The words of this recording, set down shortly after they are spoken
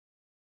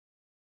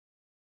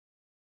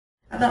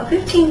About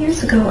 15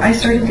 years ago, I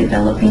started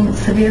developing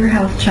severe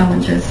health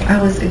challenges.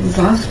 I was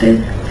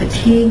exhausted,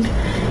 fatigued,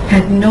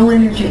 had no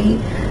energy,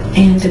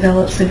 and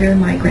developed severe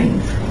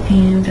migraines.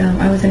 And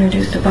I was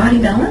introduced to Body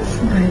Balance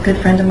by a good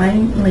friend of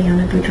mine,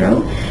 Leona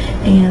Boudreau,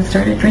 and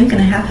started drinking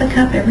a half a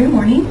cup every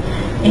morning,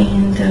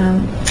 and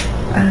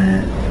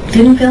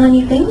didn't feel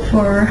anything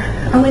for,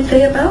 I would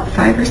say, about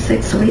 5 or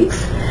 6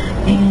 weeks.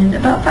 And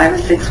about 5 or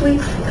 6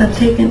 weeks of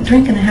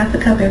drinking a half a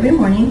cup every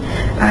morning,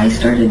 I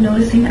started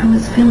noticing I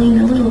was feeling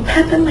a little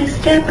pep in my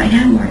step. I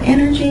had more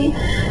energy.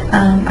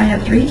 I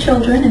have 3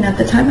 children, and at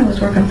the time I was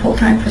working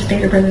full-time for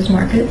Stater Brothers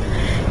Markets.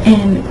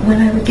 And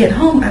when I would get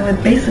home, I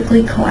would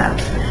basically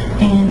collapse.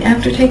 And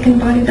after taking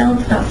Body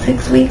Balance about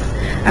 6 weeks,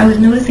 I was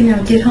noticing I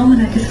would get home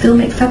and I could still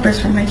make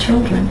suppers for my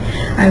children.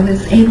 I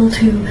was able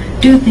to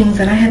do things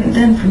that I hadn't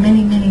done for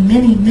many, many,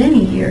 many,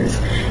 many years.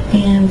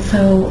 And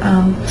so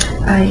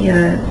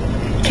I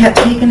kept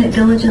taking it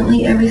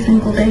diligently every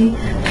single day.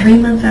 3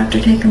 months after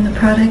taking the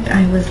product,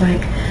 I was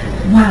like,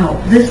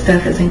 wow, this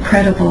stuff is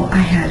incredible. I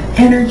had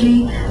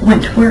energy,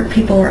 went to work,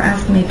 people were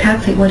asking me,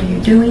 Patsy, what are you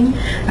doing?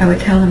 I would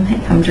tell them,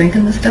 hey, I'm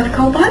drinking this stuff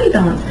called Body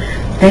Balance.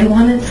 They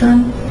wanted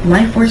some.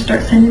 Life Force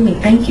started sending me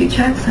thank you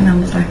checks, and I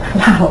was like,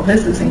 wow,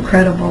 this is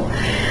incredible.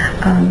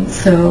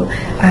 So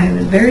I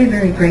was very,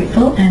 very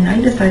grateful, and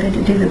I decided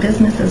to do the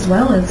business as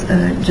well as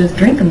just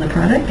drinking the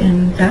product,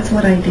 and that's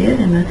what I did.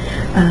 And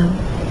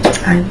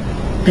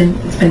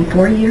it's been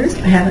 4 years.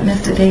 I haven't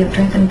missed a day of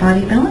drinking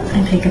Body Balance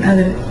and taking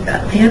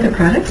the other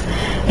products,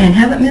 and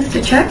haven't missed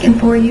a check in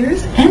 4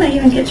 years, and I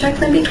even get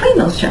checks in between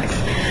those checks.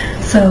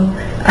 So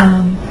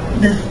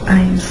I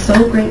am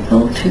so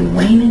grateful to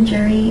Wayne and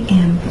Jerry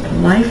and the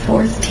Life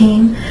Force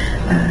team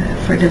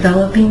for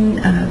developing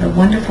the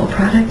wonderful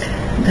product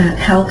that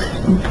helped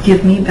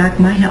give me back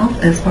my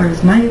health as far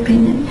as my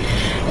opinion,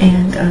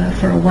 and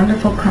for a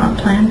wonderful comp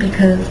plan,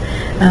 because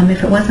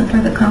if it wasn't for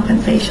the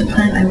compensation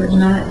plan, I would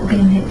not have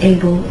been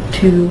able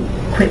to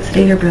quit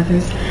Stater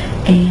Brothers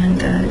and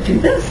do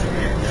this.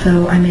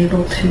 So I'm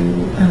able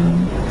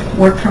to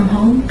work from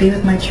home, be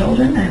with my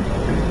children. I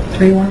have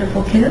 3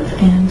 wonderful kids,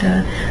 and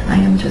I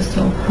am just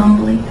so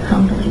humbly,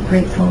 humbly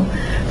grateful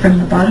from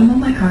the bottom of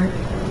my heart.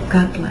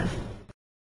 God bless.